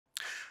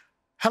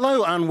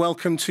Hello and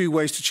welcome to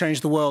Ways to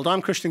Change the World.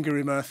 I'm Krishnan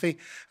Guru-Murthy,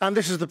 and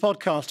this is the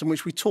podcast in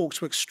which we talk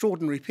to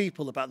extraordinary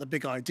people about the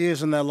big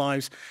ideas in their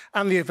lives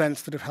and the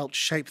events that have helped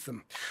shape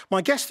them.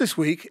 My guest this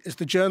week is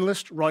the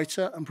journalist,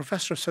 writer and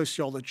professor of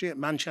sociology at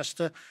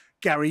Manchester,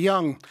 Gary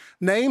Younge.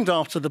 Named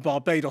after the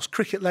Barbados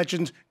cricket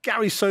legend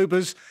Gary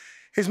Sobers,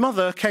 his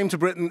mother came to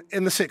Britain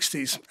in the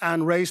 60s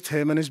and raised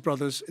him and his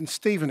brothers in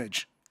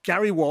Stevenage.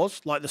 Gary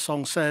was, like the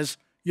song says,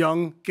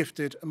 young,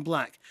 gifted and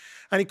black.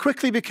 And he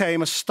quickly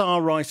became a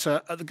star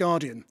writer at The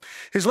Guardian.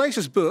 His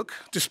latest book,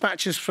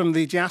 Dispatches from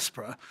the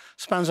Diaspora,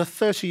 spans a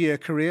 30-year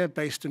career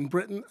based in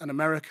Britain and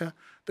America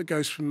that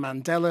goes from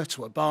Mandela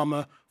to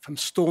Obama, from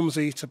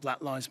Stormzy to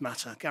Black Lives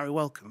Matter. Gary,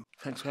 welcome.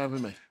 Thanks for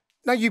having me.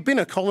 Now, you've been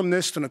a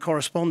columnist and a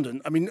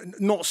correspondent. I mean,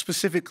 not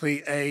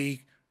specifically a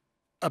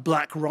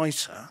black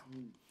writer,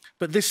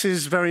 but this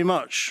is very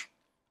much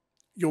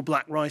your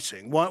black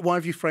writing. Why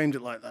have you framed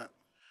it like that?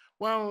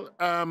 Well,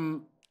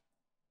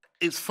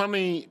 it's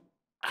funny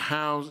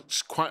how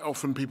quite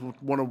often people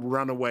want to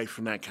run away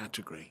from that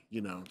category, you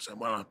know, and say,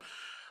 well,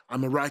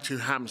 I'm a writer who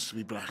happens to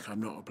be black.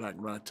 I'm not a black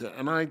writer.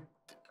 And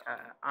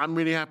I'm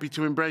really happy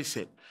to embrace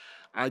it.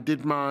 I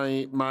did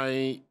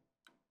my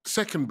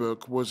second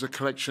book was a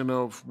collection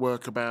of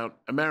work about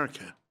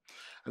America.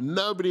 And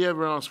nobody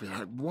ever asked me,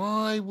 like,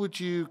 why would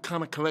you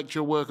kind of collect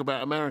your work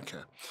about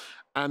America?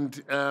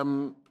 And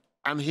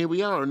here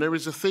we are. And there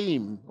is a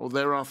theme, or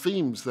there are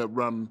themes that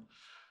run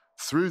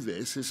through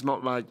this. It's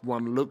not like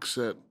one looks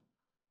at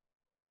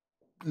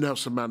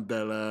Nelson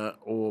Mandela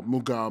or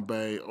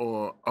Mugabe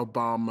or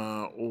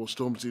Obama or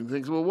Stormzy and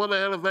thinks, well, what the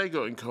hell have they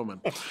got in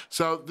common?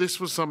 So this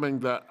was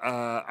something that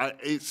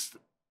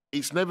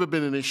it's never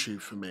been an issue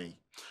for me.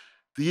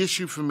 The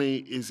issue for me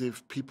is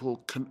if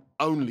people can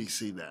only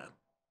see that,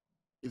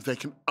 if they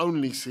can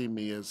only see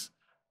me as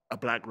a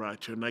black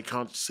writer and they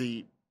can't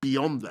see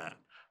beyond that.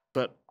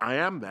 But I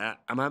am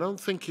that, and I don't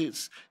think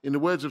it's, in the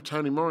words of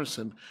Toni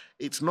Morrison,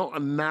 it's not a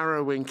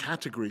narrowing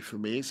category for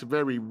me. It's a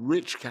very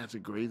rich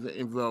category that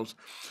involves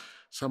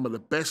some of the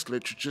best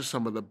literature,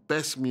 some of the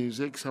best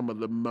music, some of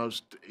the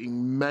most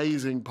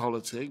amazing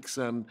politics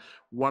and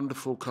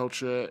wonderful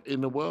culture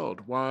in the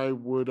world. Why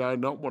would I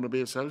not want to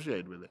be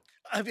associated with it?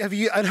 Have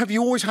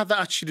you always had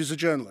that attitude as a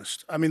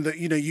journalist? I mean, that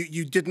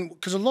you didn't,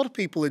 because a lot of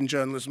people in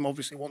journalism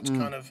obviously want to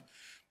kind of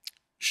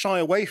shy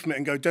away from it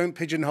and go, don't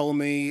pigeonhole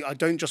me. I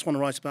don't just want to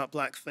write about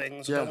black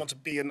things. I don't want to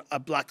be a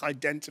black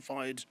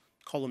identified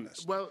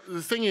columnist. Well,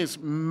 the thing is,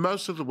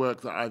 most of the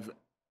work that I've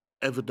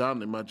ever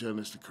done in my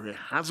journalistic career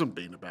hasn't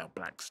been about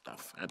black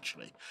stuff,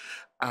 actually.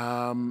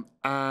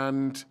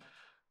 And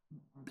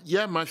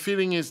yeah, my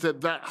feeling is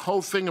that that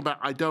whole thing about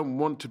I don't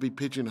want to be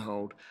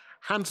pigeonholed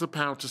hands the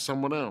power to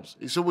someone else.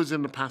 It's always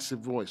in the passive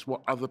voice,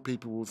 what other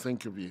people will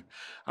think of you.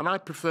 And I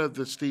prefer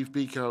that Steve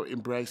Biko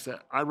embraced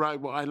that. I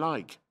write what I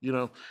like. You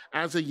know,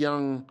 as a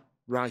young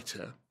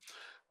writer,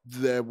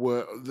 there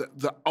were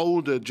the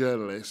older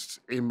journalists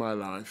in my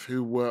life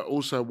who were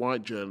also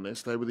white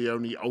journalists. They were the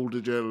only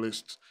older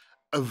journalists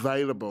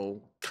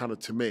available kind of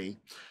to me.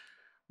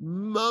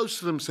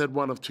 Most of them said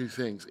one of two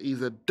things.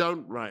 Either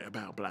don't write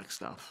about black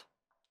stuff,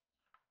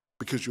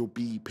 because you'll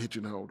be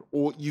pigeonholed,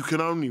 or you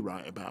can only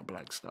write about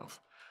black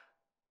stuff.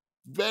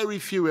 Very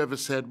few ever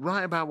said,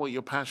 write about what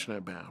you're passionate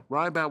about,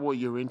 write about what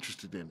you're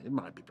interested in. It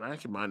might be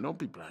black, it might not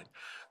be black,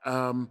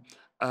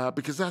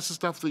 because that's the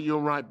stuff that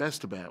you'll write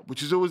best about,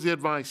 which is always the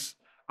advice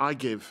I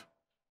give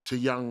to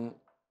young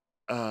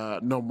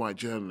non-white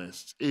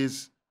journalists,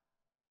 is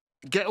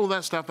get all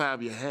that stuff out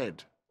of your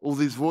head, all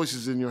these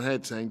voices in your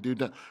head saying, dude,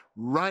 no,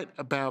 write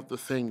about the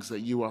things that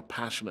you are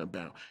passionate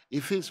about.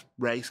 If it's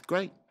race,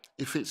 great.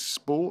 If it's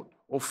sport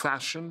or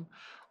fashion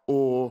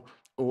or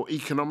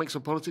economics or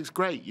politics,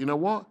 great. You know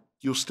what?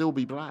 You'll still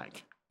be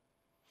black.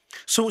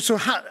 So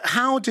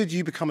how did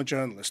you become a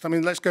journalist? I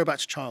mean, let's go back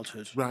to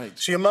childhood. Right.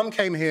 So your mum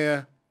came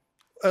here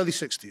early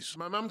 60s.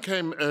 My mum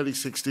came early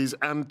 60s,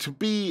 and to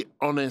be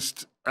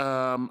honest,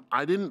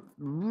 I didn't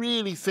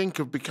really think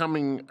of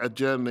becoming a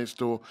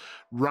journalist or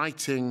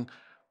writing.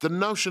 The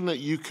notion that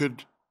you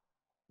could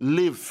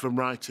live from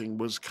writing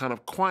was kind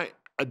of quite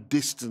a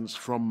distance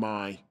from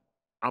my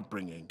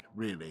upbringing,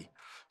 really.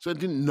 So I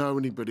didn't know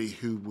anybody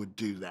who would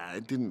do that.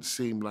 It didn't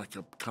seem like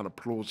a kind of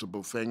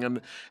plausible thing.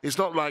 And it's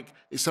not like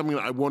it's something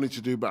that I wanted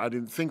to do, but I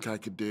didn't think I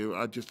could do.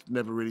 I just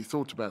never really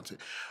thought about it.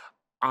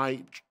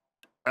 I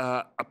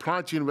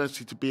applied to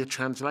university to be a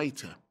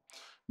translator.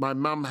 My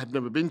mum had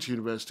never been to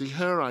university.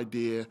 Her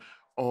idea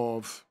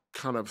of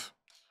kind of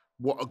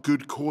what a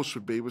good course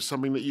would be was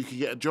something that you could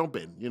get a job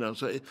in, you know.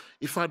 So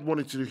if I'd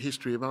wanted to do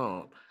history of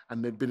art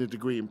and there'd been a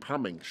degree in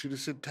plumbing, she'd have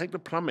said, take the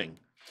plumbing,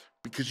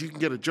 because you can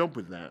get a job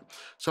with that.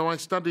 So I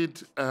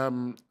studied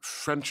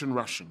French and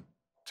Russian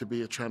to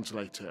be a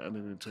translator and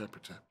an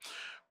interpreter.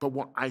 But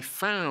what I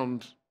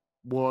found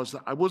was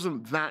that I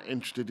wasn't that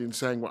interested in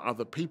saying what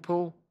other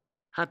people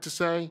had to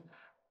say,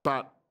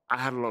 but I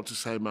had a lot to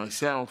say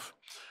myself.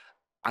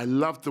 I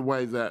loved the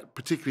way that,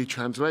 particularly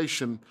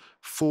translation,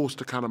 forced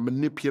a kind of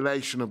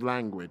manipulation of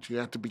language. You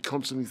had to be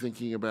constantly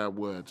thinking about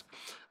words.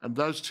 And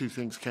those two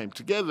things came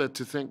together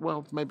to think,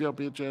 well, maybe I'll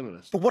be a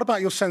journalist. But what about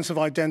your sense of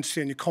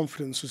identity and your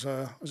confidence as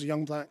a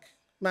young black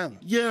man?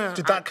 Yeah.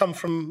 Did that come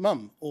from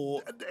mum?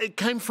 Or it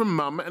came from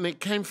mum, and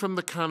it came from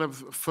the kind of,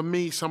 for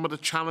me, some of the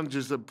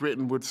challenges that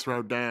Britain would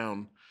throw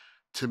down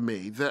to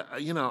me. That,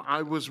 you know,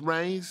 I was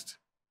raised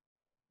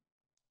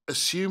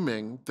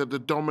assuming that the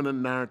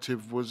dominant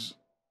narrative was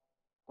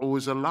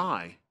always a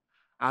lie.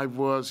 I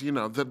was, you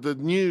know, the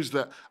news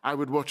that I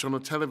would watch on the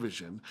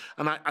television,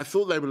 and I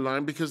thought they were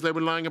lying because they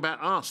were lying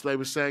about us. They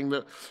were saying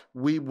that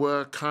we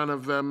were kind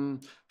of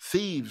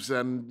thieves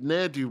and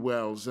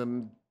ne'er-do-wells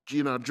and,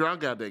 you know,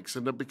 drug addicts,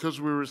 and that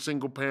because we were a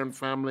single-parent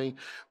family,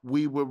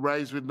 we were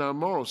raised with no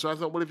morals. So I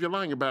thought, well, if you're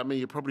lying about me,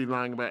 you're probably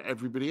lying about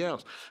everybody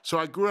else. So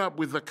I grew up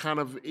with a kind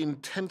of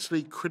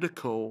intensely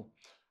critical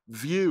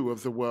view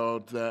of the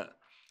world that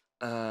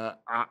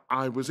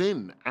I was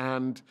in,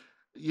 and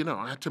you know,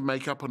 I had to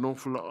make up an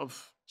awful lot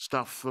of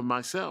stuff for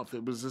myself.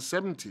 It was the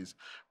 70s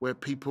where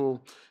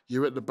people,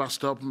 you're at the bus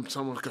stop and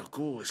someone would go,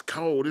 oh, it's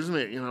cold, isn't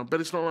it? You know, but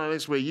it's not like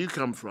this where you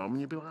come from.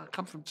 And you'd be like, I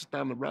come from just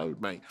down the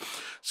road, mate.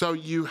 So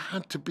you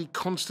had to be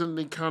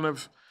constantly kind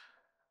of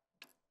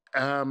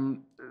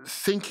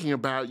thinking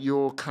about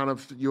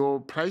your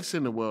place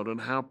in the world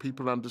and how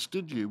people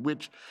understood you,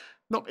 which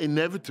not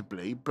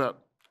inevitably, but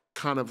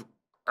kind of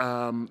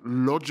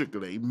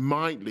logically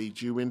might lead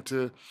you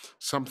into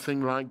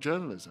something like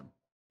journalism.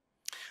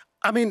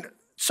 I mean,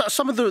 so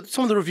some of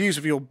the reviews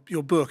of your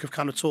book have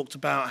kind of talked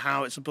about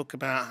how it's a book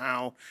about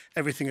how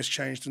everything has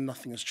changed and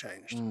nothing has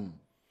changed. Mm.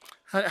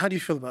 How do you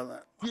feel about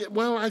that? Yeah,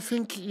 well, I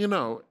think, you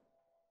know,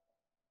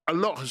 a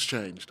lot has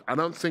changed. I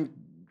don't think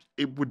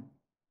it would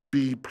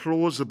be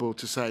plausible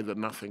to say that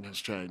nothing has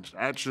changed.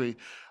 Actually,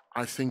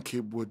 I think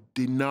it would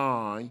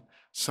deny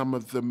some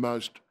of the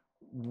most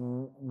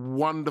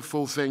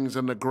wonderful things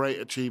and the great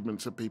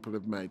achievements that people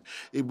have made.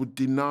 It would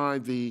deny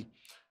the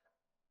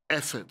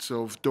efforts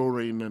of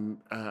Doreen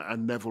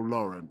and Neville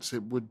Lawrence.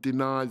 It would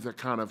deny the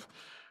kind of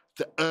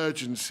the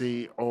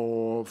urgency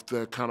of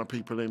the kind of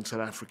people in South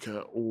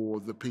Africa,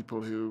 or the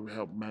people who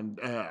helped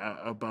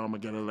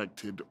Obama get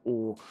elected,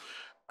 or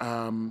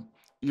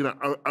you know,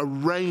 a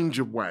range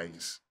of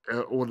ways,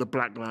 or the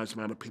Black Lives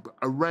Matter people,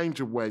 a range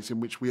of ways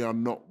in which we are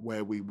not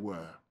where we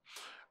were.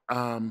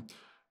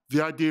 The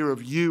idea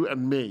of you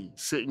and me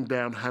sitting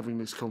down having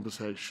this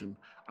conversation,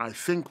 I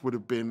think would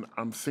have been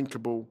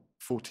unthinkable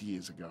 40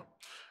 years ago.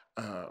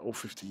 Or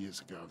 50 years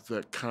ago,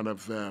 that kind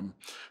of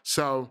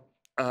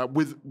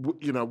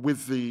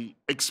with the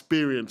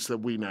experience that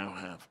we now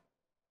have,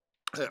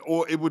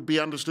 or it would be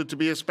understood to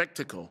be a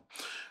spectacle.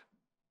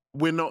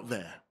 We're not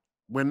there.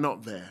 We're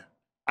not there.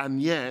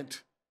 And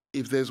yet,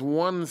 if there's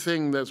one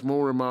thing that's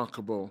more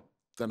remarkable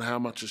than how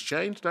much has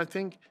changed, I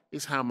think,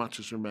 is how much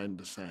has remained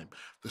the same.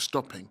 The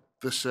stopping,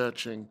 the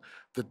searching,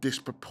 the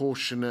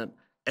disproportionate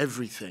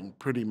everything,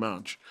 pretty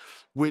much,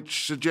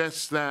 which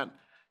suggests that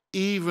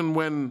even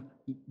when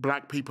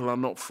black people are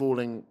not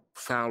falling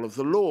foul of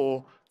the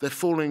law, they're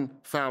falling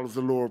foul of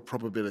the law of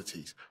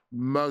probabilities.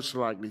 Most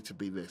likely to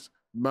be this,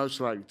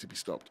 most likely to be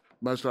stopped,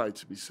 most likely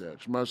to be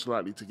searched, most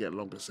likely to get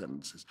longer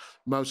sentences,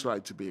 most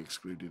likely to be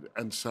excluded,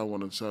 and so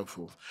on and so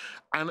forth.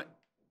 And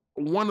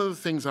one of the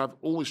things I've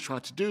always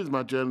tried to do with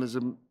my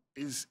journalism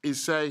is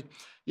say,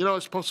 you know,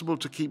 it's possible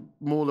to keep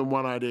more than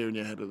one idea in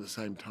your head at the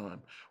same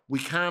time. We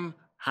can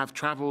have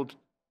traveled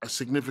a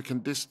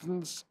significant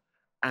distance,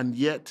 and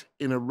yet,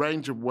 in a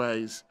range of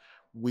ways,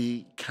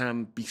 we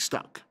can be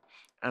stuck,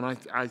 and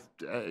I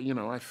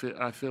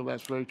feel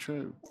that's very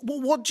true.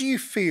 Well, what do you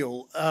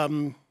feel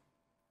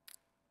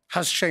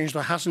has changed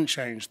or hasn't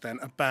changed then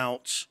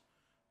about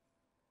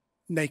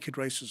naked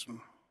racism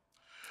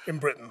in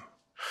Britain?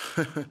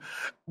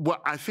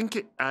 Well, I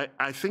think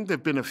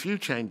there've been a few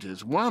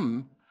changes.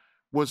 One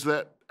was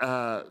that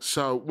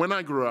so when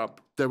I grew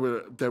up, there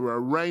were a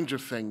range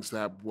of things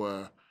that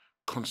were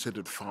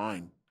considered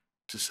fine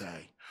to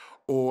say.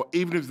 Or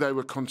even if they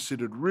were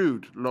considered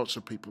rude, lots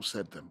of people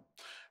said them.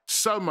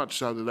 So much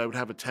so that they would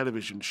have a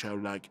television show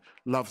like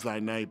Love Thy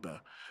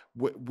Neighbor,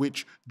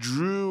 which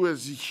drew a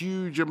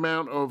huge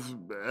amount of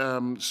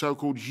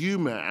so-called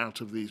humor out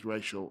of these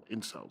racial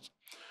insults.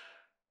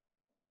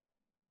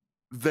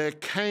 There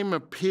came a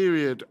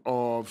period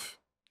of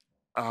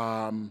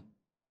in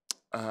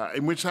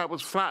which that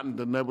was flattened,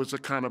 and there was a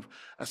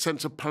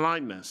sense of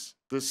politeness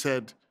that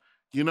said,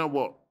 you know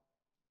what,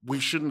 we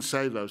shouldn't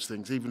say those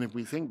things, even if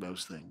we think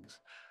those things.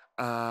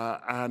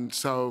 And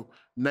so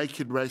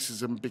naked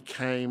racism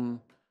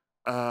became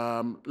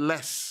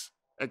less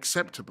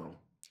acceptable.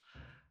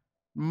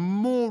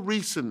 More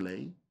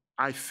recently,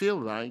 I feel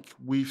like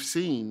we've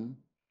seen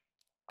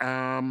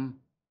the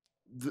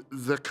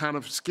kind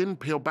of skin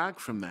peel back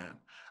from that,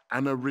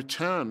 and a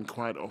return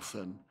quite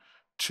often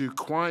to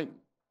quite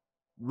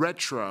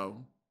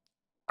retro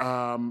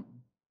vicious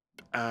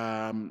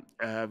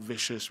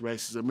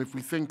racism. If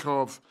we think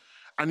of,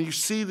 and you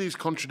see these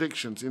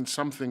contradictions in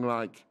something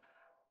like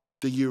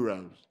the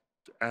Euros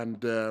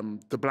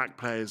the black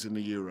players in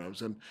the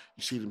Euros, and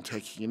you see them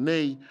taking a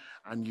knee,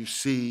 and you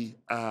see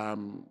a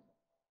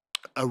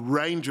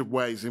range of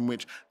ways in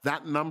which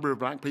that number of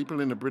black people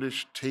in a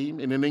British team,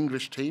 in an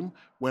English team,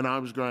 when I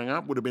was growing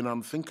up, would have been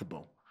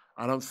unthinkable.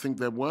 I don't think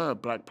there were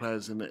black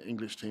players in the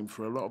English team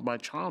for a lot of my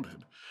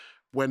childhood.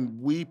 When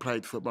we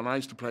played football, I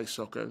used to play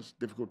soccer. It's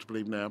difficult to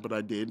believe now, but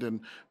I did.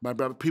 And my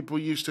brother, people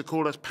used to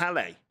call us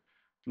Pele.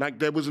 Like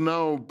there was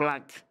no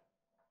black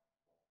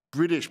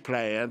British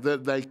player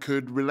that they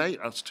could relate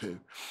us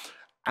to.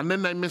 And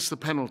then they missed the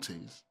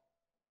penalties.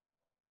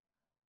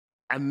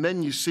 And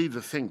then you see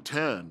the thing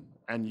turn,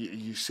 and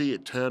you see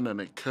it turn and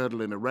it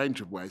curdle in a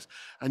range of ways.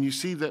 And you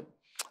see that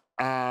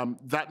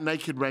that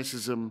naked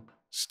racism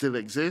still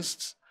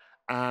exists,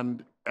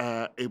 and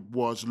it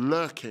was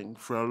lurking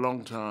for a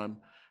long time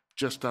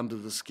just under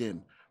the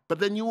skin. But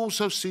then you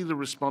also see the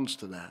response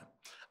to that,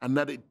 and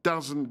that it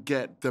doesn't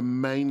get the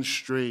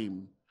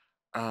mainstream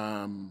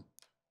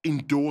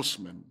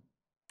endorsement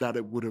that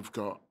it would have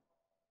got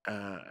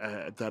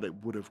at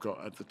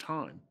the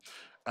time.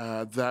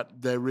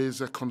 That there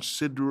is a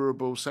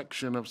considerable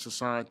section of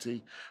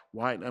society,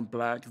 white and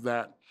black,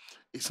 that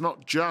it's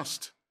not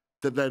just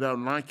that they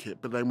don't like it,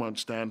 but they won't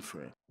stand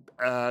for it.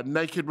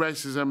 Naked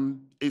racism,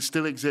 it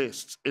still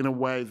exists in a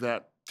way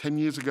that 10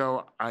 years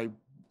ago I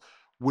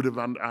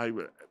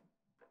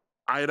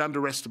had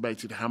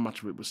underestimated how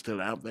much of it was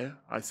still out there,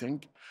 I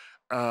think.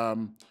 But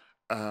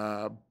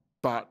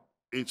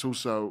it's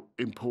also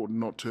important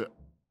not to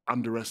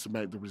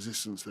underestimate the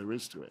resistance there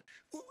is to it.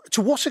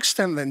 To what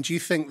extent, then, do you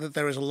think that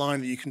there is a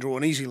line that you can draw,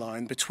 an easy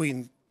line,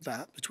 between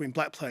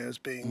black players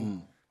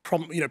being,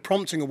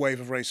 prompting a wave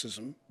of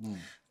racism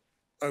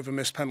over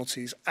missed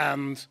penalties,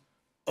 and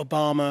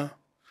Obama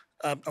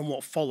and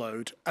what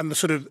followed, and the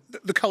sort of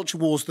the culture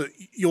wars that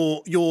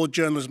your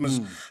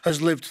journalism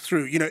has lived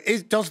through? You know,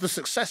 does the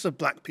success of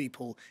black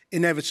people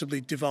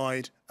inevitably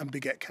divide and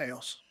beget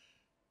chaos?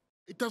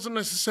 It doesn't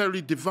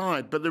necessarily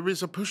divide, but there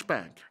is a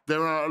pushback.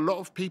 There are a lot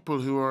of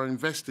people who are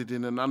invested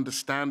in an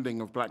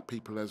understanding of black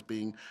people as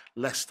being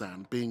less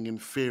than, being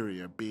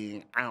inferior,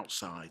 being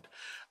outside.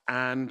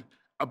 And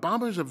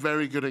Obama is a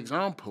very good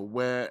example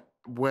where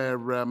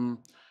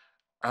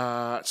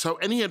so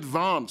any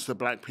advance that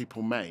black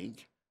people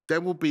make, there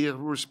will be a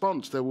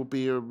response, there will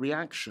be a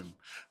reaction,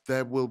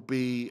 there will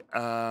be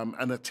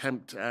an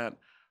attempt at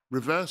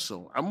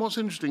reversal. And what's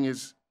interesting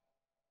is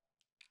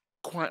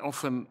quite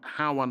often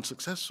how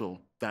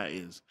unsuccessful that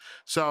is.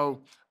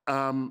 So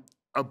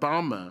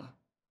Obama,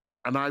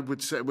 and I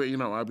would say, well, you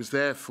know, I was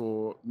there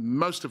for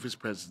most of his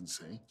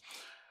presidency,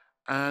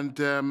 and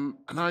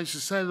I used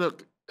to say,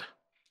 look,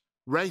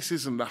 race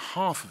isn't the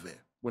half of it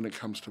when it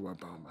comes to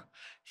Obama.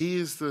 He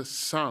is the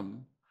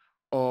son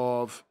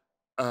of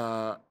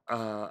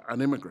an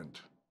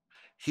immigrant.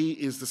 He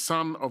is the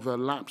son of a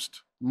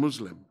lapsed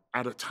Muslim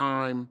at a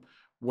time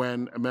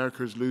when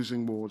America is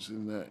losing wars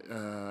in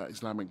the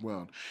Islamic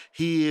world.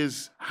 He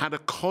had a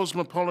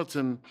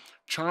cosmopolitan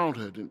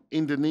childhood in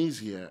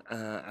Indonesia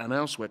and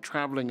elsewhere,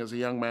 traveling as a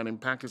young man in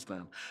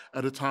Pakistan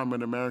at a time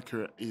when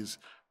America is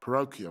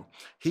parochial.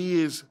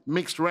 He is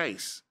mixed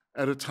race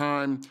at a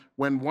time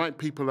when white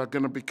people are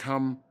going to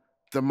become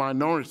the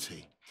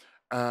minority.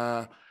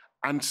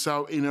 And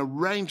so in a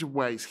range of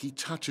ways, he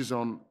touches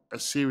on a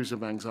series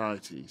of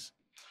anxieties.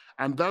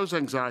 And those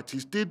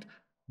anxieties did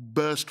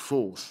burst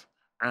forth,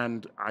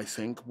 and I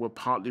think were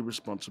partly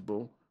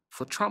responsible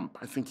for Trump.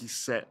 I think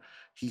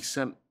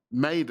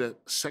made a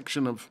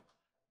section of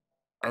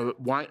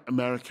white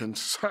American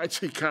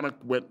society kind of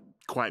went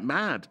quite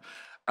mad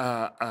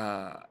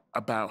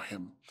about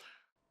him.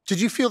 Did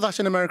you feel that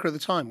in America at the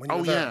time when you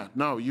were there? Yeah,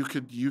 no, you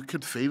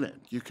could feel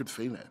it. You could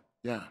feel it.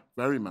 Yeah,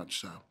 very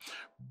much so.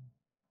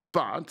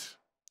 But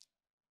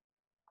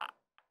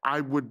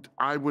I would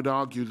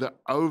argue that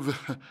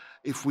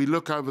if we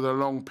look over the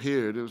long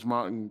period, it was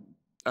Martin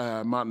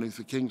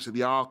Luther King said,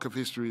 the arc of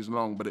history is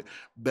long, but it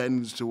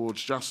bends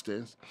towards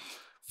justice.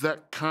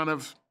 That kind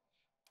of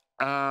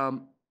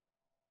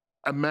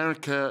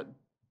America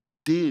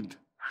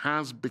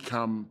has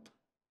become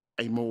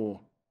a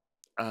more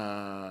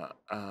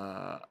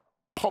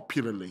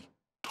popularly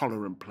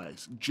tolerant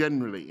place,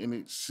 generally in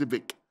its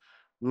civic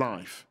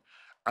life.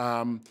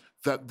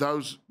 That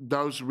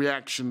those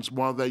reactions,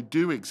 while they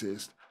do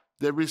exist,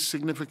 there is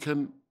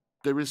significant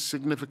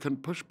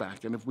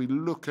pushback. And if we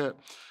look at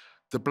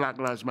the Black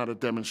Lives Matter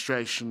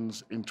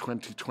demonstrations in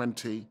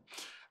 2020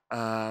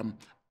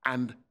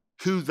 and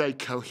who they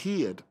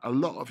cohered, a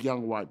lot of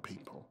young white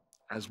people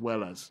as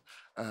well as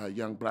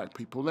young black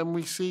people, then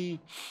we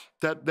see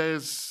that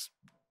there's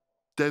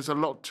a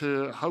lot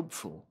to hope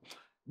for.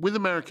 With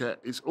America,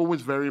 it's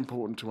always very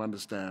important to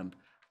understand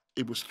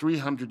it was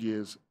 300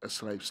 years a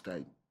slave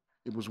state.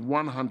 It was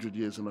 100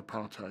 years an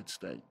apartheid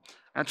state.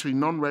 Actually,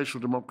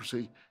 non-racial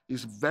democracy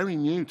is very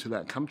new to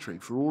that country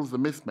for all of the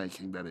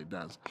myth-making that it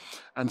does.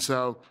 And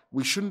so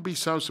we shouldn't be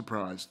so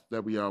surprised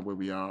that we are where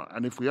we are.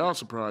 And if we are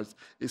surprised,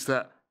 it's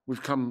that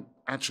we've come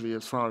actually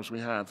as far as we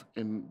have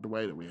in the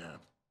way that we have.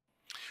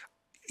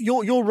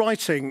 You're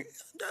writing,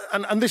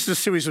 and this is a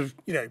series of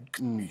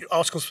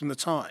articles from the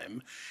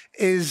time,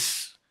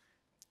 is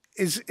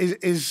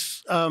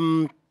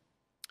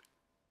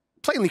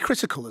plainly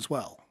critical as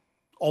well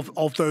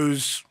of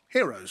those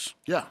heroes.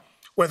 Yeah.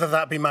 Whether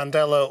that be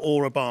Mandela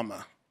or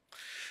Obama.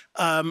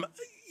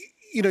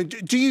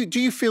 Do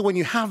you feel when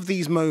you have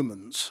these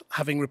moments,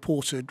 having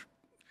reported,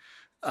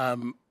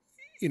 on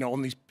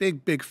these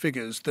big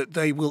figures, that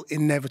they will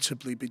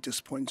inevitably be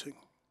disappointing?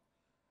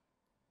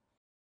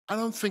 I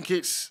don't think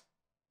it's.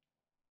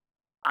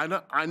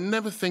 I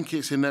never think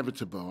it's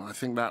inevitable. I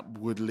think that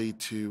would lead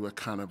to a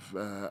kind of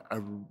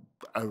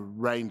a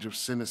range of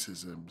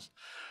cynicisms,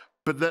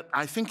 but that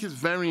I think it's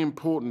very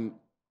important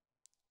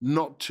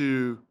not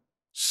to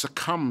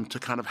succumb to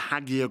kind of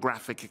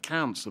hagiographic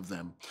accounts of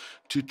them,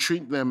 to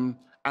treat them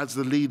as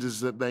the leaders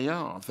that they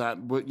are.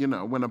 That, when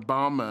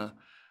Obama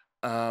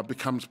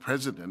becomes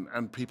president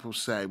and people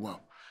say,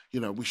 well,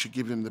 we should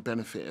give him the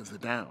benefit of the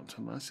doubt.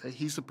 And I say,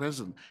 he's the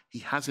president. He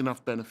has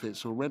enough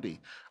benefits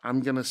already. I'm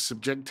going to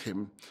subject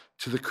him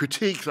to the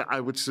critique that I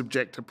would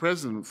subject a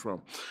president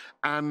from.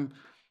 And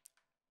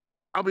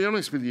I'll be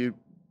honest with you,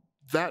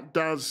 that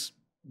does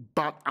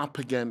butt up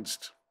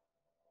against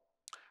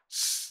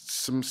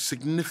some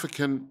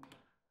significant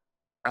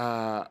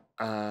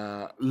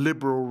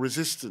liberal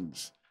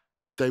resistance.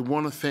 They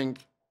want to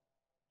think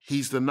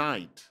he's the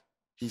knight.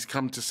 He's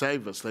come to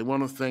save us. They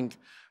want to think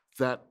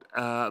that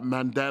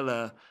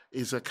Mandela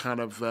is kind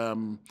of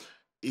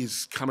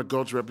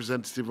God's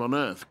representative on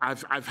earth.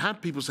 I've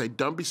had people say,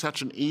 "Don't be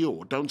such an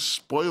Eeyore. Don't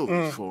spoil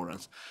it for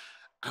us."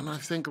 And I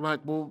think,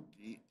 well,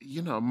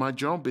 my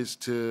job is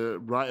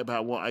to write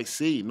about what I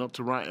see, not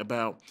to write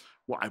about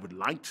what I would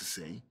like to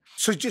see.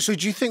 So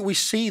do you think we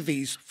see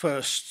these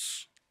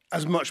firsts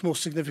as much more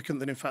significant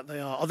than in fact they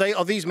are?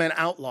 Are these men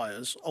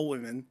outliers or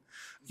women?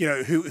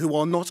 Who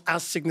are not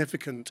as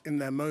significant in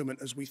their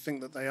moment as we think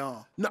that they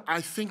are? No,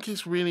 I think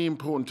it's really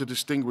important to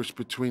distinguish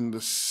between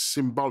the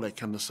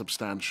symbolic and the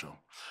substantial.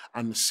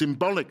 And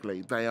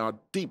symbolically, they are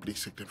deeply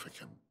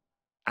significant.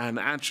 And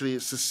actually,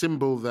 it's a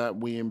symbol that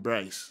we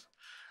embrace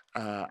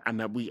and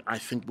that I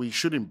think we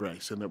should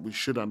embrace and that we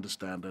should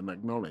understand and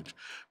acknowledge.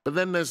 But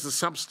then there's the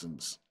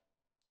substance.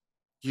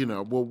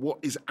 What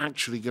is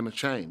actually going to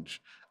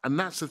change? And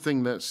that's the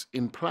thing that's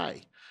in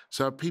play.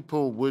 So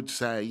people would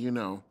say,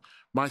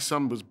 my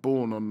son was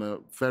born on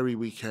the very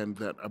weekend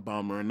that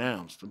Obama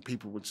announced, and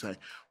people would say,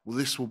 well,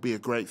 this will be a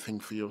great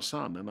thing for your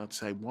son. And I'd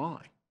say,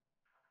 why?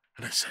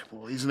 And they'd say,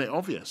 well, isn't it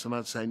obvious? And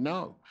I'd say,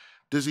 no.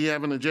 Does he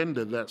have an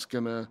agenda that's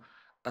going to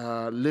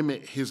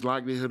limit his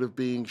likelihood of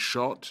being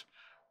shot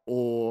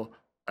or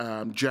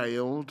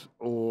jailed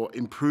or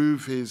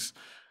improve his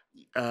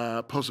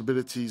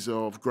possibilities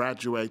of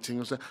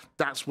graduating?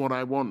 That's what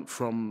I want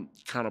from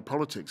kind of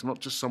politics, not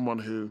just someone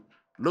who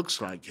looks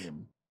like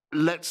him.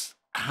 Let's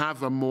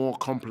have a more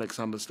complex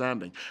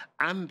understanding.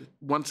 And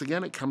once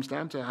again, it comes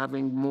down to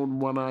having more than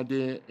one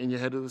idea in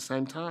your head at the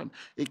same time.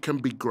 It can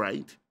be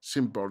great,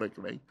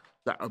 symbolically,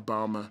 that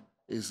Obama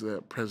is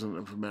the president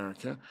of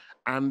America.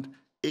 And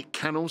it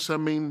can also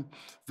mean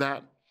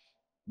that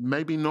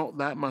maybe not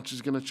that much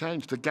is going to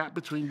change. The gap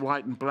between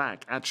white and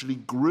black actually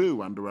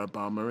grew under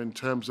Obama in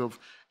terms of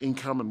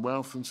income and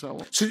wealth and so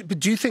on. So, but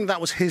do you think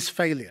that was his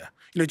failure?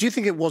 Do you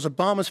think it was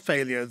Obama's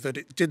failure that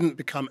it didn't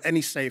become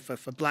any safer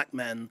for black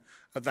men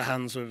at the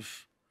hands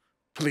of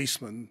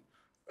policemen,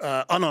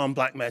 unarmed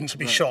black men, to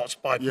be shot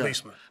by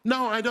policemen?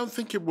 No, I don't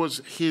think it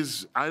was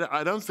his.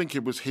 I don't think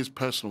it was his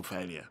personal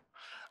failure.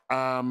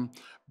 But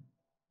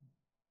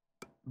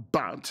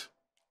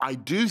I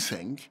do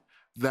think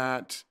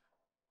that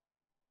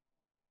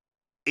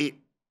it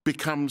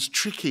becomes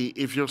tricky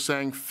if you're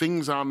saying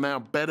things are now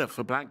better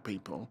for black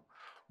people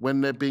when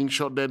they're being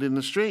shot dead in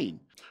the street.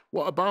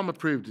 What Obama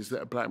proved is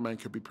that a black man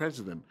could be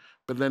president.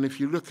 But then if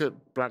you look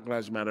at Black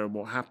Lives Matter and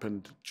what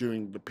happened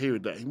during the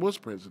period that he was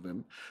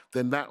president,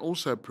 then that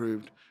also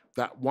proved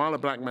that while a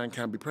black man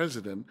can be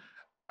president,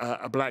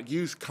 a black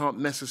youth can't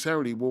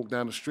necessarily walk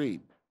down the street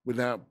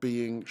without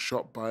being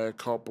shot by a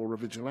cop or a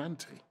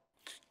vigilante.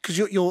 Because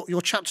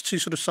your chapter 2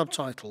 sort of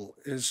subtitle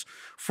is,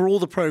 for all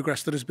the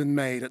progress that has been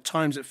made, at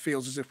times it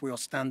feels as if we are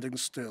standing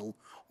still,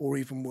 or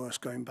even worse,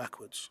 going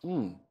backwards.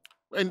 And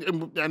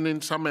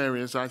in some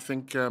areas, I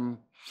think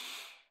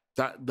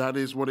that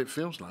is what it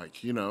feels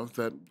like,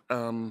 that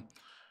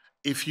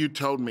if you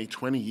told me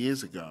 20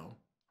 years ago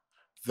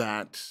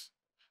that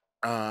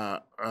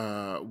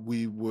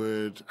we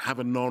would have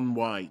a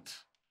non-white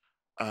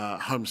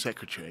Home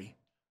Secretary,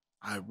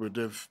 I would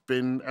have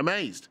been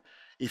amazed.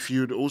 If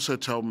you'd also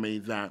told me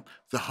that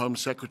the Home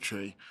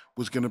Secretary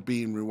was going to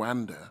be in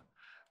Rwanda,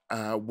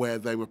 where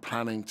they were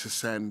planning to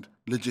send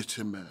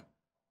legitimate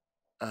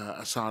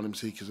asylum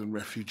seekers and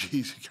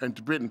refugees who came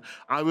to Britain,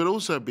 I would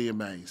also be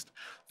amazed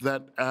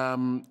that,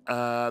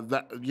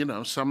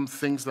 some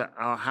things that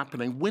are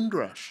happening,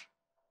 Windrush.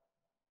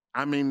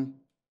 I mean,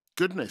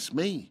 goodness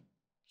me,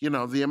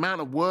 the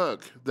amount of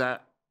work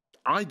that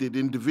I did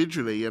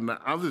individually and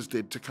that others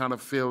did to kind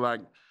of feel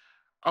like,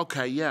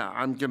 okay, yeah,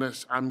 I'm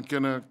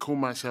gonna call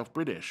myself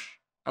British.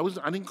 I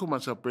didn't call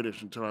myself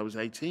British until I was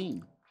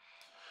 18.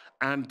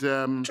 And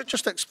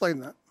Just explain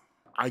that.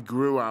 I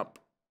grew up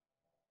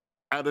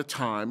at a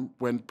time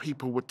when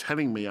people were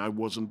telling me I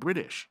wasn't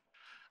British.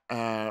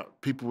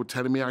 People were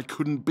telling me I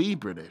couldn't be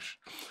British.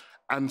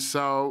 And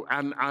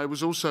I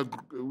was also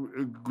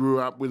grew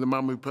up with a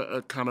mum who put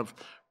a kind of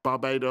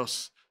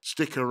Barbados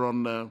sticker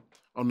on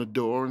the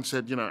door and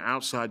said, you know,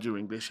 outside you're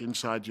English,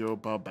 inside you're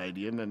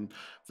Barbadian. And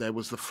there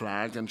was the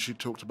flag, and she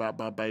talked about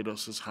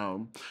Barbados as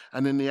home.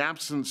 And in the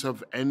absence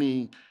of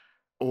any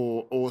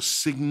or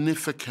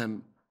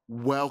significant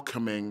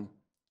welcoming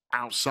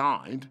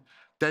outside,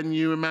 then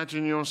you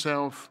imagine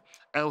yourself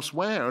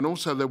elsewhere. And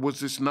also there was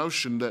this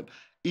notion that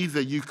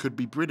either you could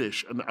be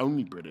British and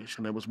only British,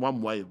 and there was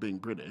one way of being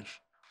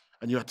British,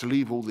 and you had to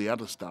leave all the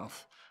other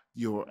stuff,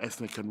 your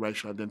ethnic and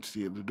racial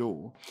identity at the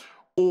door,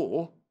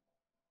 or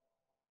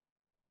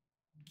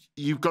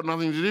you've got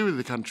nothing to do with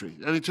the country.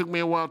 And it took me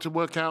a while to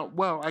work out,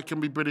 well, I can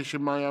be British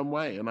in my own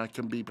way, and I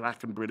can be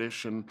black and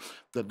British, and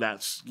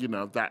that's, you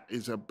know, that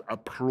is a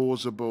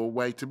plausible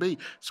way to be.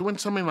 So when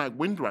something like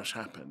Windrush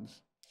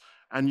happens,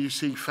 and you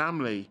see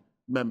family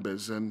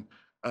members and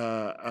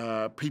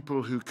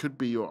people who could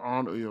be your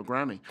aunt or your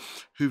granny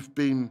who've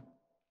been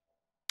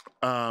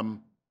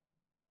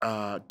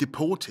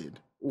deported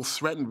or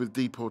threatened with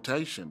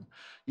deportation,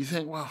 you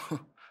think, well,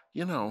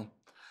 you know,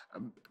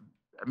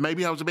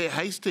 maybe I was a bit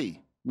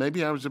hasty.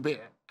 Maybe I was a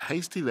bit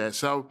hasty there.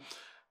 So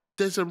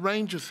there's a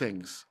range of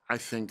things, I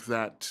think,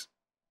 that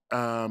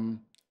that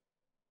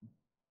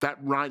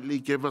rightly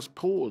give us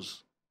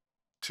pause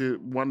to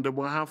wonder,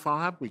 well, how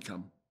far have we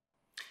come?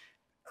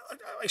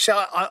 So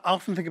I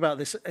often think about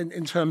this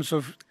in terms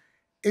of,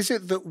 is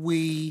it that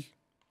we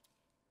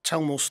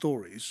tell more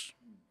stories?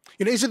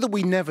 You know, is it that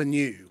we never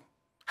knew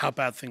how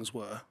bad things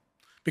were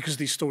because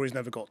these stories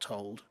never got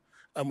told,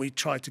 and we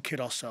tried to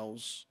kid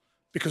ourselves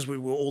because we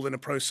were all in a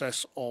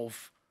process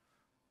of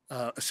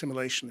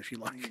assimilation, if you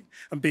like,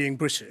 and being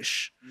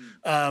British,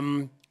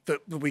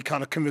 that we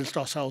kind of convinced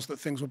ourselves that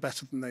things were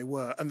better than they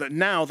were, and that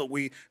now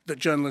that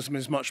journalism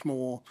is much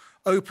more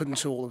open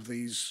to all of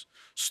these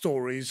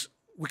stories,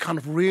 we're kind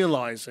of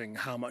realizing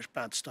how much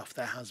bad stuff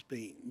there has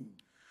been.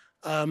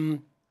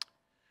 You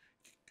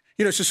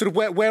know, so sort of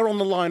where on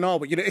the line are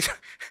we? You know,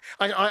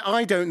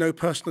 I don't know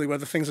personally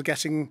whether things are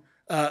getting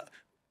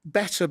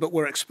better, but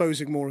we're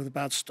exposing more of the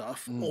bad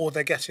stuff, or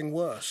they're getting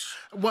worse.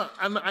 Well,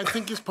 and I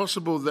think it's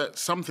possible that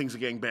some things are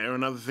getting better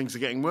and other things are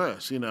getting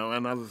worse, you know,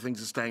 and other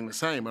things are staying the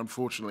same,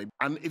 unfortunately.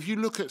 And if you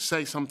look at,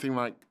 say, something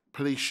like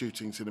police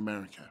shootings in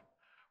America,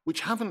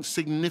 which haven't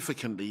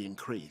significantly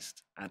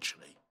increased,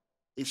 actually,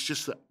 it's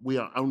just that we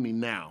are only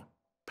now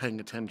paying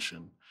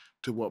attention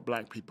to what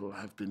black people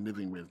have been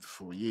living with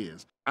for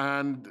years.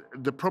 And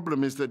the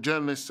problem is that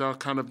journalists are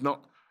kind of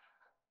not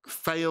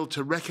failed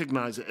to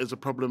recognize it as a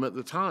problem at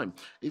the time.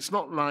 It's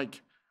not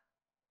like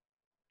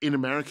in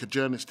America,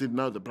 journalists didn't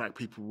know that black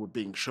people were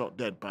being shot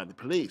dead by the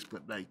police,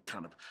 but they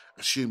kind of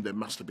assumed there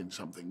must have been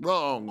something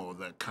wrong,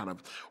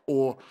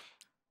 or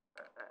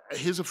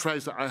here's a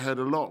phrase that I heard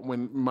a lot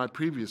when my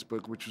previous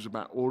book, which was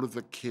about all of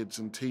the kids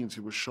and teens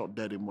who were shot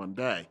dead in one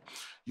day.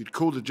 You'd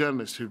call the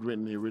journalist who'd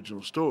written the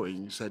original story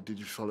and you said, did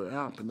you follow it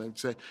up? And they'd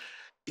say,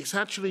 it's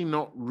actually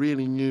not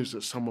really news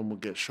that someone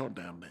would get shot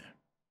down there.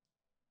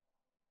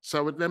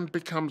 So it then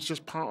becomes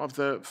just part of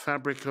the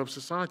fabric of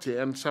society.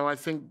 And so I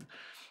think,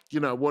 you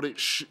know, what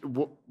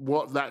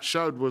that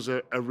showed was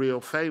a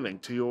real failing,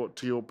 to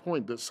your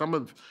point, that some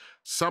of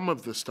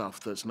the stuff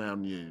that's now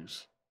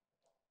news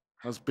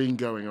has been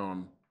going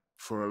on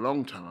for a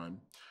long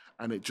time,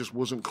 and it just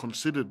wasn't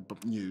considered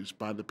news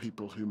by the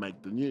people who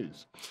make the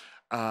news.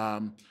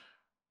 And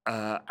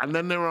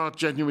then there are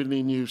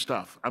genuinely new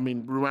stuff. I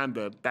mean,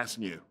 Rwanda, that's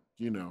new,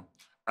 you know.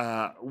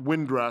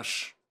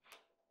 Windrush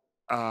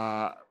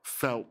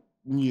felt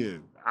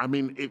new. I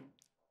mean,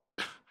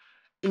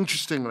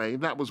 interestingly,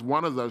 that was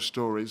one of those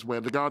stories where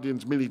The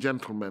Guardian's Amelia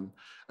Gentleman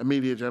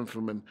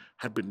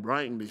had been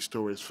writing these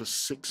stories for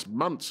 6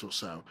 months or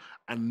so,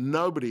 and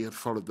nobody had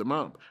followed them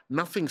up.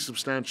 Nothing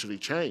substantially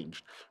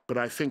changed, but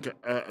I think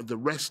the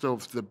rest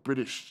of the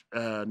British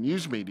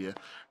news media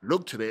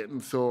looked at it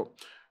and thought,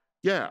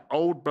 yeah,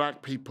 old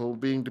black people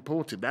being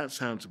deported, that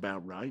sounds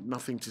about right,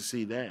 nothing to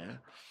see there.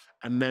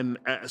 And then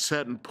at a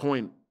certain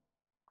point,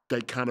 they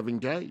kind of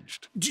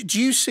engaged.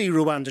 Do you see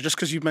Rwanda, just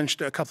because you've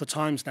mentioned it a couple of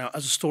times now,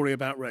 as a story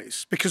about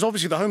race? Because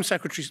obviously the Home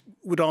Secretary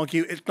would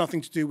argue it's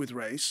nothing to do with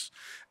race.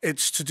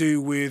 It's to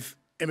do with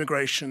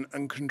immigration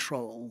and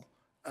control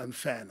and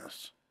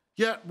fairness.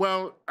 Yeah,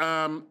 well,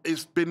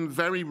 it's been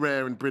very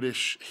rare in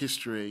British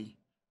history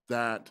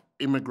that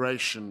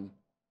issues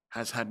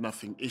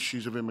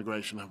of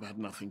immigration have had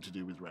nothing to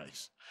do with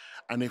race.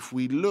 And if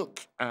we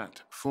look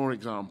at, for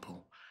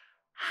example,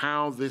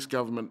 how this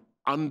government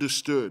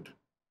understood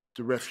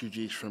the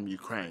refugees from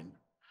Ukraine,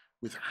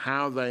 with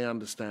how they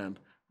understand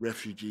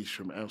refugees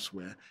from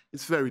elsewhere,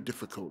 it's very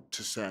difficult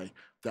to say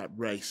that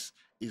race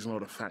is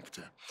not a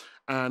factor.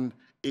 And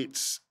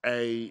it's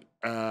a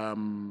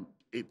kind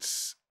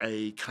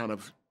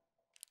of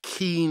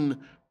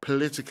keen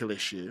political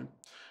issue.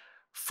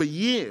 For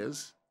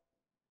years,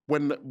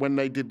 when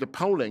they did the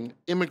polling,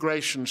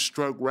 immigration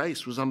stroke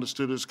race was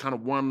understood as kind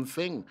of one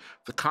thing.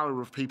 The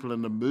colour of people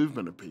and the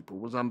movement of people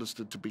was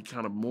understood to be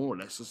kind of more or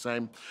less the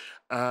same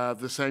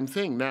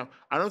thing. Now,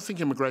 I don't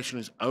think immigration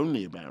is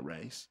only about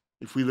race.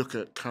 If we look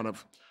at kind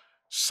of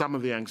some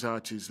of the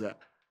anxieties that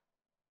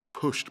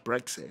pushed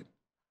Brexit,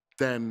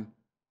 then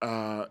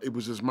it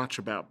was as much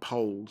about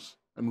Poles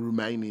and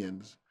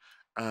Romanians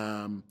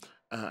and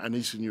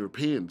Eastern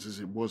Europeans as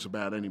it was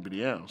about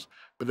anybody else.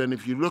 But then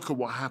if you look at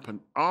what happened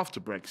after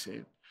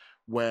Brexit,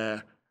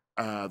 where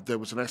there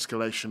was an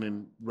escalation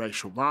in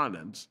racial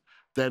violence,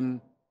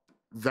 then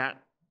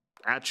that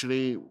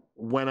actually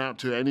went out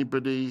to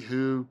anybody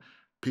who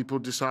people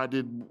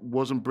decided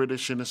wasn't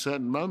British in a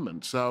certain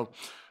moment. So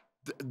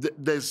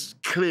there's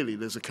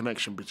a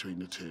connection between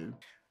the two.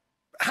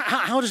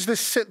 How does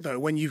this sit, though,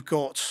 when you've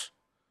got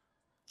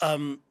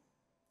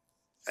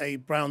a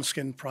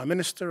brown-skinned prime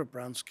minister, a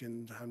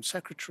brown-skinned home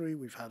secretary?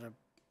 We've had a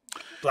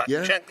black,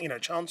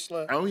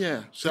 chancellor. Oh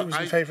yeah. So who's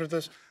in favour of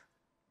this?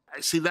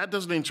 See, that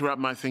doesn't interrupt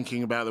my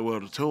thinking about the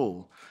world at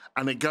all,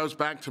 and it goes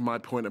back to my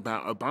point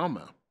about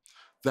Obama.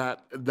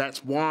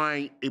 That's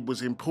why it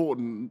was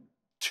important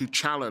to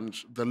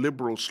challenge the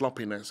liberal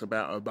sloppiness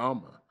about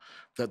Obama.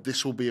 That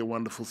this will be a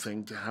wonderful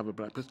thing to have a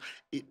black person.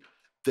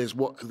 There's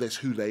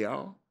who they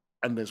are,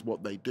 and there's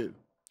what they do,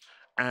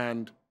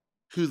 and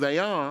who they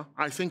are.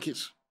 I think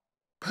it's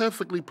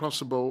perfectly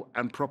possible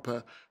and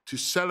proper to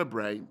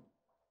celebrate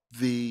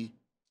the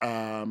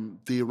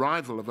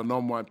arrival of a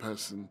non-white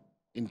person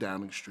in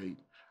Downing Street,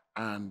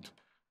 and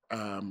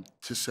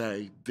to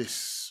say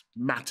this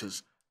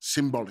matters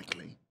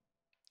symbolically.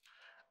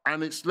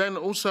 And it's then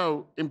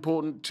also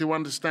important to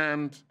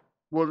understand,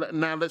 well,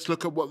 now let's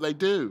look at what they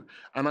do.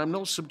 And I'm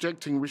not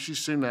subjecting Rishi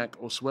Sunak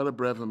or Suella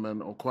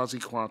Braverman or Kwasi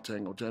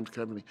Kwarteng or James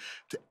Cleverly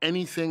to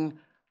anything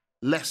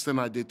less than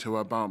I did to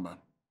Obama.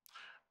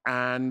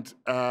 And,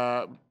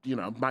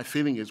 my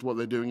feeling is what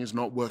they're doing is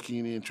not working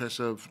in the interests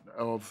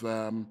of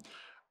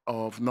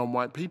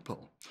non-white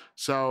people.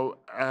 So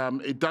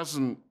it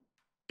doesn't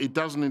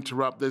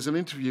interrupt. There's an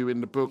interview in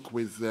the book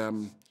with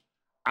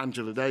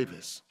Angela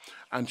Davis,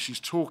 and she's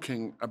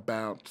talking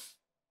about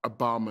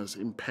Obama's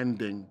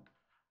impending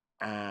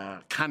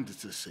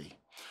candidacy.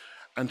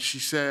 And she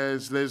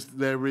says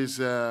there is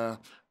a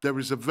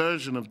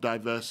version of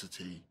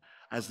diversity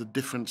as the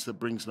difference that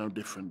brings no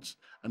difference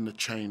and the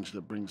change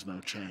that brings no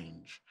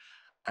change.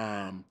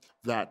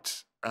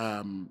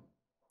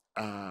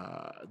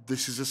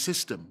 This is a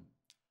system.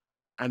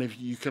 And if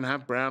you can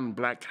have brown and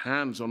black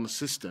hands on the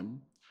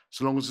system,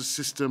 so long as the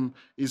system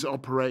is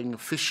operating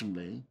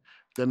efficiently,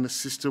 then the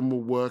system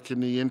will work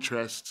in the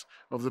interests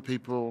of the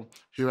people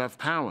who have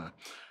power.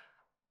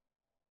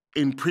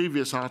 In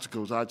previous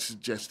articles, I'd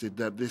suggested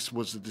that this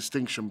was the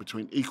distinction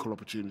between equal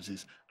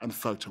opportunities and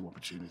photo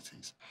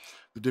opportunities,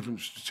 the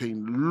difference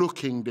between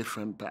looking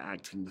different but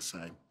acting the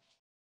same.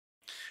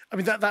 I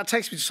mean, that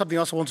takes me to something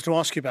else I wanted to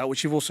ask you about,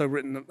 which you've also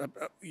written,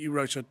 you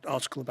wrote an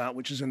article about,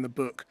 which is in the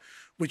book,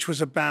 which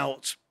was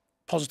about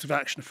positive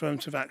action,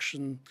 affirmative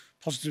action,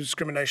 positive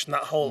discrimination,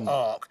 that whole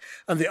arc,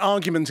 and the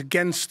argument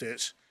against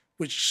it,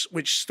 which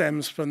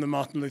stems from the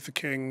Martin Luther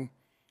King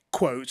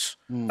quote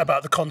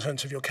about the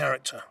content of your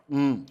character.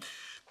 Do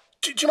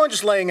you mind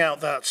just laying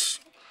out that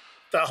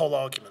whole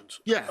argument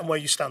and where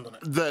you stand on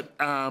it? That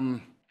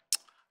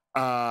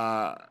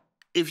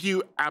if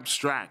you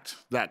abstract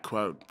that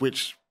quote,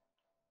 which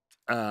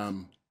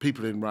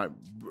people in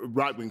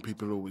right-wing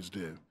people always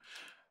do,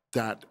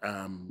 that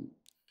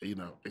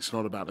it's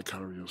not about the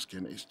colour of your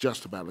skin, it's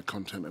just about the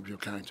content of your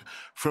character.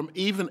 From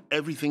even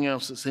everything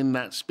else that's in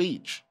that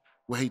speech,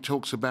 where he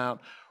talks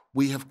about,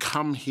 we have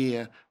come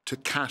here to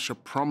cash a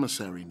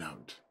promissory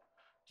note,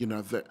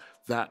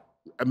 that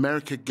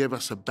America gave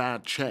us a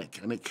bad check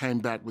and it came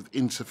back with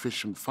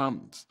insufficient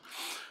funds.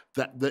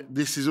 That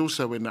this is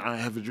also in the I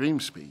Have a Dream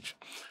speech.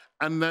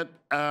 And that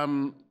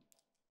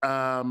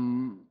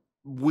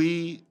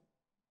we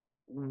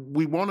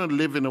want to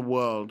live in a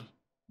world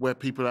where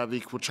people have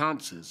equal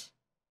chances.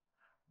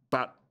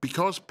 But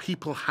because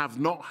people have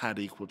not had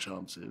equal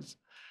chances,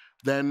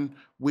 then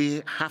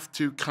we have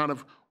to kind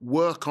of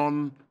work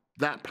on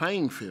that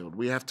playing field.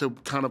 We have to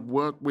kind of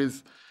work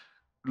with,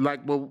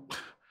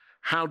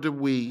 how do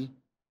we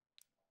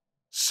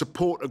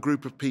support a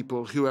group of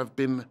people who have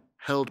been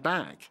held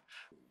back?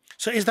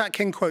 So is that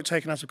King quote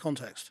taken out of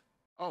context?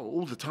 Oh,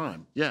 all the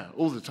time. Yeah,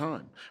 all the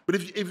time. But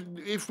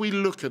if we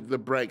look at the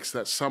breaks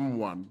that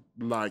someone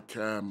like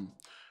a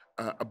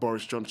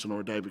Boris Johnson or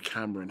a David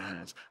Cameron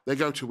has, they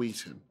go to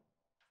Eton.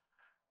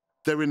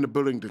 They're in the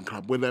Bullingdon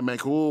Club, where they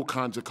make all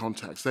kinds of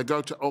contacts. They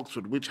go to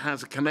Oxford, which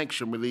has a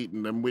connection with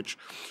Eton, and which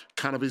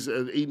kind of is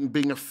Eton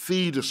being a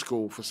feeder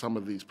school for some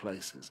of these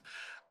places.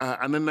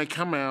 And then they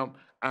come out,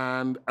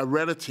 and a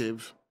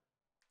relative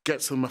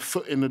gets them a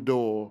foot in the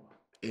door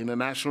in a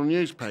national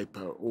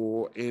newspaper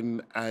or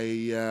in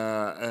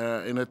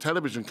a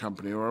television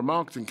company or a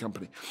marketing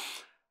company.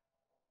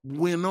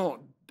 We're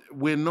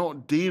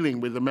not dealing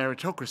with a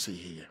meritocracy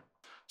here.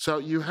 So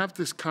you have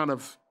this kind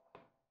of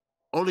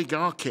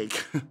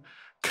oligarchic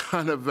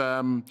kind of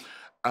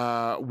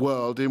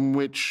world in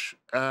which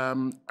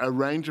a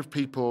range of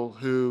people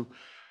who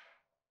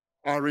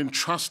are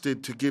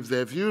entrusted to give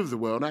their view of the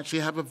world actually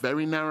have a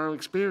very narrow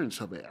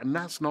experience of it, and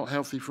that's not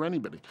healthy for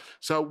anybody.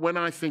 So when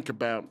I think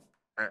about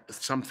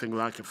something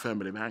like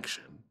affirmative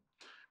action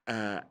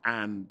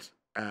and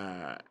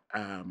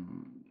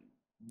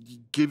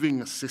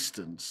giving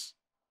assistance,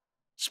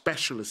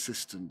 special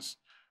assistance,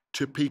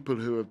 to people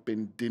who have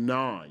been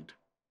denied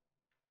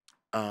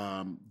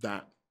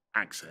that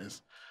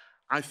access,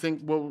 I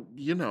think, well,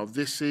 you know,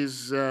 this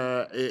is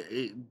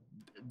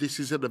this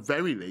is at the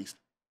very least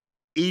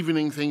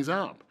evening things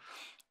up,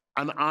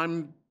 and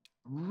I'm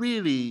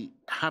really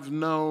have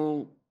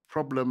no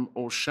problem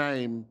or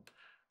shame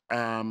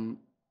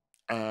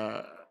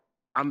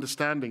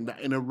understanding that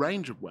in a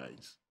range of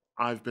ways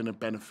I've been a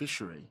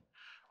beneficiary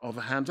of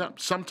a hands up.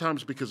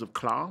 Sometimes because of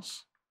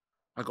class.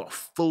 I got a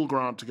full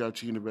grant to go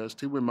to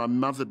university. When my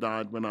mother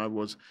died when I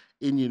was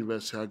in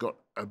university, I got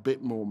a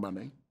bit more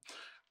money.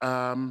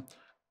 And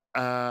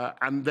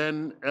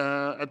then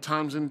at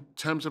times in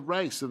terms of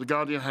race. So the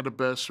Guardian had a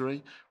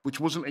bursary, which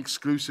wasn't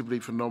exclusively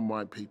for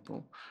non-white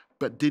people,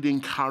 but did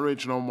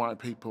encourage non-white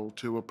people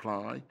to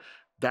apply.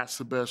 That's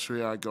the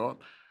bursary I got,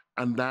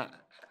 and that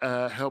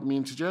helped me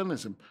into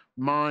journalism.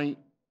 My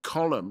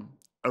column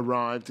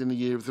arrived in the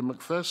year of the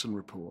Macpherson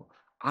report.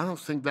 I don't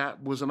think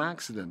that was an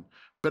accident.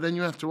 But then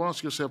you have to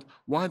ask yourself,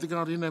 why the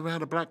Guardian never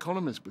had a black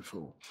columnist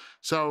before?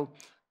 So,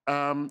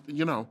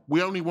 you know,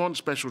 we only want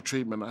special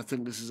treatment. I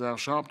think this is Al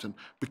Sharpton,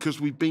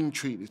 because we've been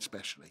treated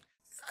specially.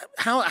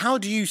 How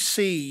do you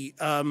see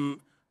the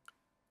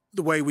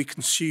way we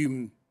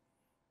consume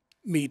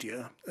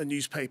media and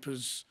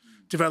newspapers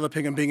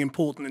developing and being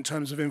important in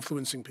terms of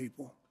influencing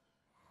people?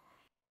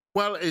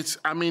 Well,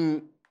 I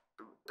mean,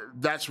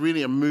 that's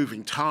really a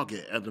moving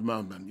target at the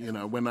moment. You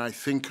know, when I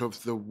think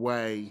of the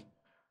way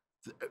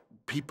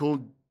people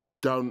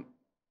don't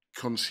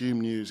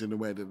consume news in the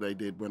way that they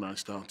did when I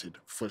started,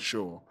 for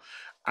sure.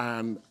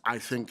 And I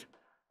think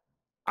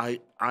I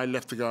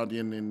left The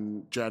Guardian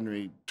in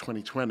January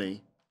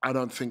 2020. I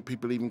don't think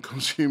people even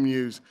consume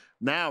news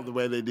now the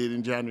way they did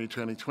in January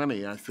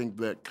 2020. I think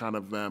that kind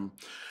of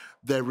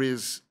there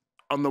is,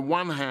 on the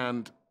one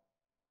hand,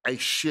 a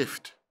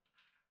shift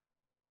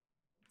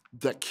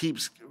that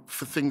keeps,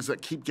 for things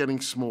that keep getting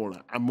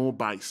smaller and more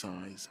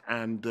bite-sized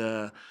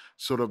and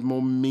sort of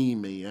more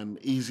memey and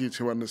easier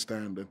to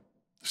understand, and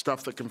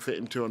stuff that can fit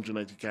in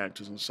 280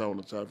 characters and so on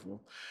and so forth.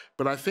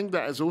 But I think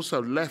that has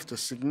also left a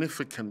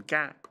significant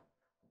gap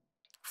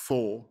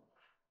for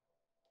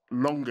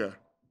longer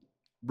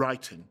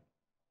writing,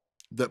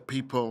 that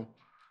people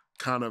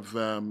kind of,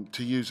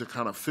 to use a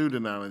kind of food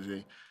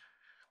analogy,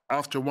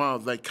 after a while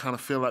they kind of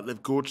feel like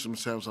they've gorged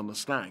themselves on the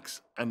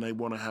snacks and they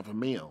want to have a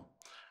meal.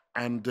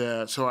 And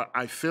so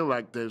I feel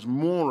like there's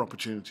more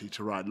opportunity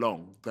to write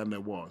long than there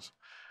was.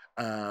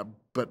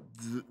 But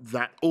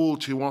that all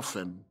too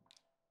often,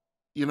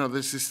 you know,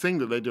 there's this thing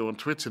that they do on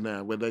Twitter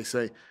now where they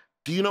say,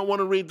 do you not want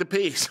to read the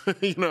piece,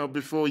 you know,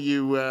 before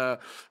you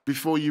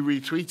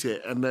retweet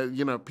it? And,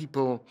 you know,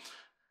 people,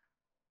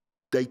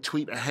 they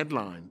tweet a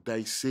headline.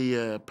 They see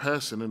a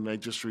person and they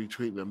just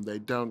retweet them. They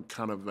don't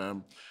kind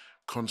of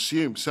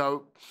consume.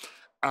 So,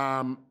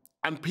 and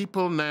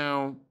people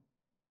now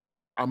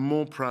are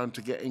more prone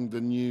to getting the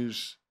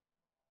news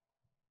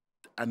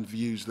and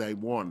views they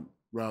want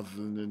rather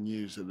than the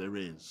news that there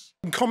is.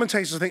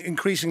 Commentators, I think,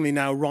 increasingly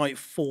now write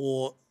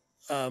for,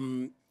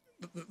 you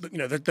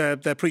know,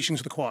 they're preaching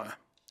to the choir.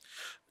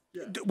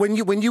 Yeah. When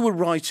you were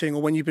writing,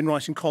 or when you've been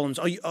writing columns,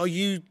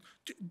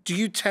 do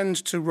you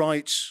tend to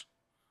write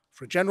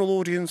for a general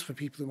audience, for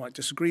people who might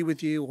disagree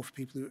with you, or for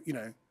people who, you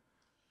know?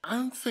 I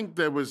don't think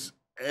there was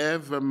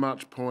ever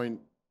much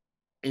point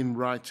in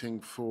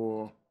writing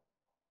for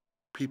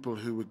people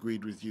who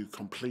agreed with you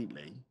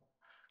completely,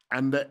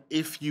 and that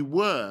if you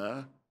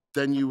were,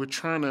 then you were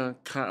trying to,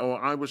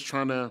 or I was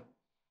trying to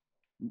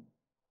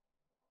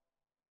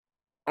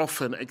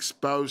often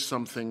expose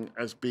something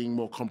as being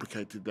more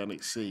complicated than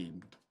it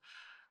seemed.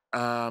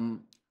 I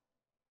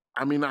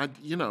mean,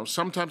 you know,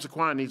 sometimes a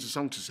choir needs a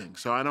song to sing,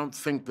 so I don't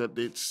think that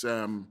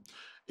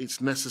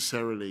it's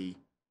necessarily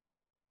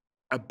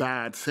a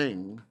bad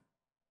thing,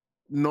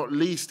 not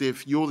least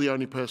if you're the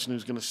only person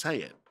who's going to say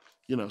it.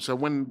 You know, so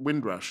when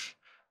Windrush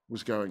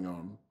was going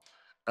on,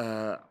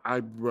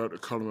 I wrote a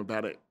column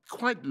about it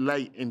quite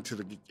late into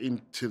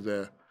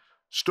the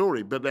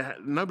story,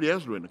 but nobody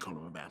else wrote a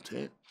column about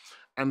it.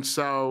 And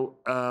so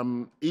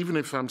even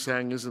if I'm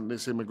saying, isn't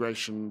this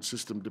immigration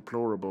system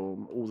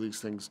deplorable, all these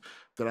things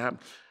that happen,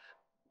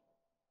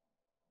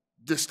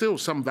 there's still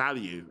some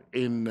value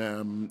in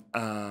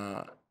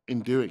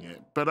doing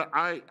it. But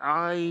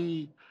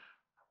I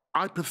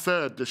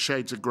preferred the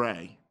shades of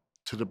grey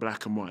to the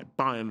black and white,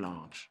 by and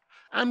large.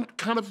 And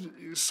kind of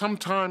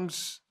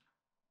sometimes,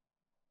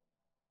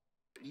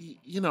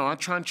 you know, I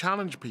try and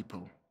challenge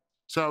people.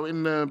 So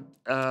in the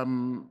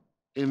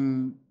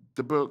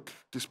book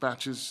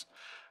Dispatches,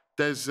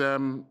 there's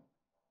a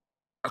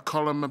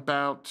column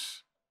about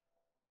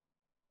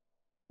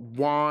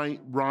why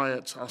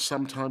riots are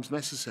sometimes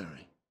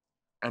necessary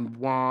and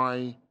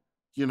why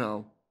You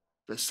know,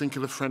 let's think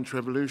of the French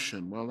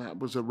Revolution. Well, that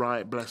was a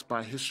riot blessed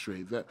by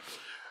history.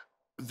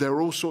 There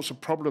are all sorts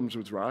of problems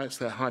with riots.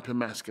 They're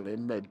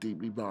hyper-masculine, they're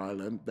deeply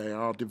violent, they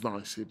are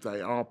divisive, they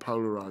are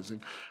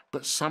polarizing,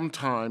 but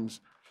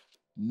sometimes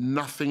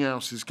nothing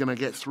else is going to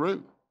get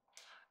through.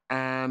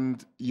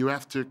 And you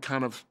have to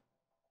kind of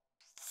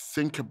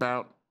think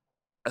about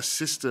a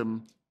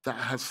system that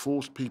has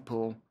forced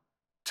people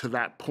to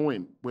that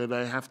point where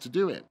they have to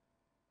do it.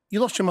 You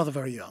lost your mother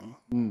very young,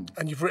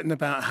 and you've written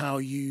about how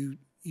you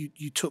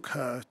took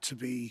her to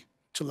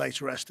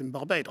later rest in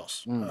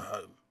Barbados,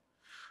 her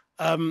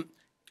home.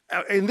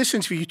 In this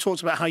interview, you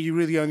talked about how you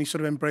really only sort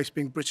of embraced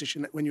being British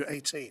when you were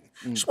 18.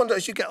 Just wonder,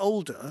 as you get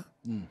older,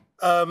 you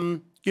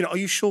know, are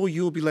you sure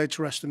you'll be laid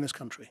to rest in this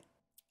country?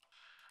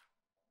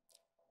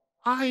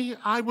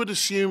 I would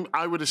assume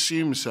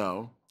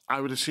so. I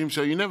would assume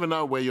so. You never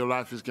know where your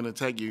life is going to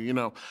take you. You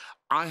know,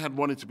 I had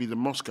wanted to be the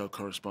Moscow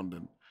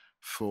correspondent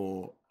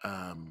for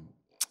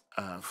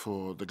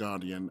The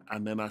Guardian,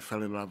 and then I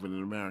fell in love with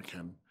an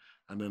American,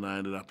 and then I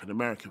ended up in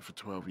America for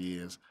 12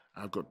 years.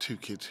 I've got 2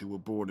 kids who were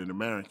born in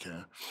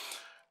America.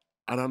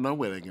 I don't know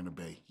where they're going to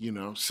be, you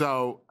know.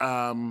 So,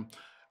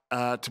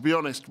 to be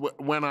honest,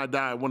 when I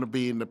die, I want to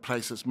be in the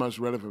place that's most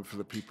relevant for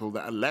the people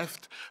that are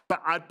left.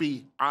 But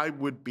I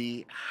would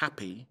be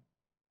happy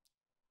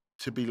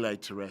to be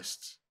laid to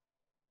rest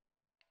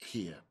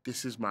here.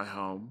 This is my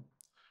home.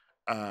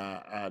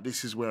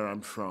 This is where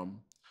I'm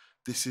from.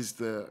 This is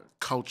the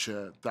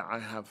culture that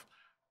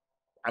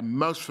I'm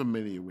most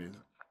familiar with.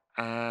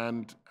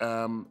 And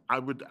I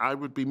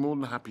would be more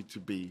than happy to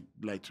be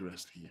laid to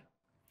rest here.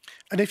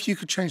 And if you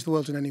could change the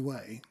world in any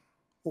way,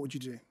 what would you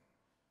do?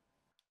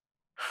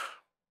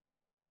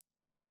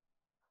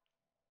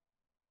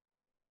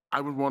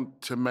 I would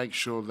want to make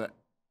sure that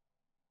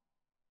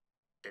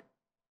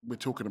we're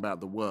talking about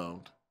the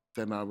world,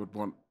 then I would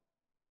want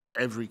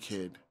every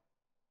kid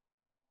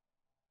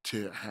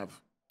to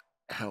have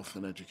health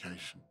and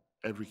education.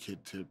 Every kid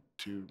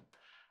to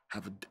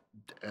have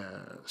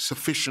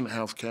sufficient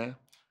healthcare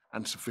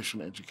and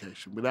sufficient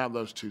education. Without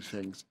those 2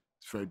 things,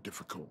 it's very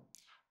difficult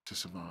to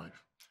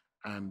survive.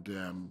 And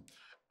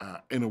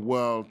in a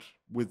world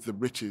with the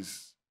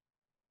riches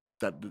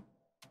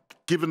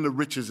given the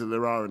riches that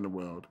there are in the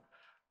world,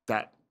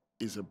 that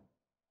is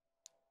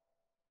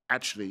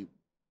actually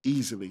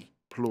easily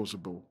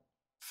plausible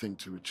thing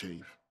to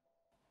achieve.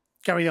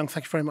 Gary Younge,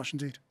 thank you very much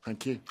indeed.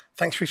 Thank you.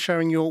 Thanks for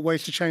sharing your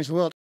ways to change the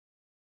world.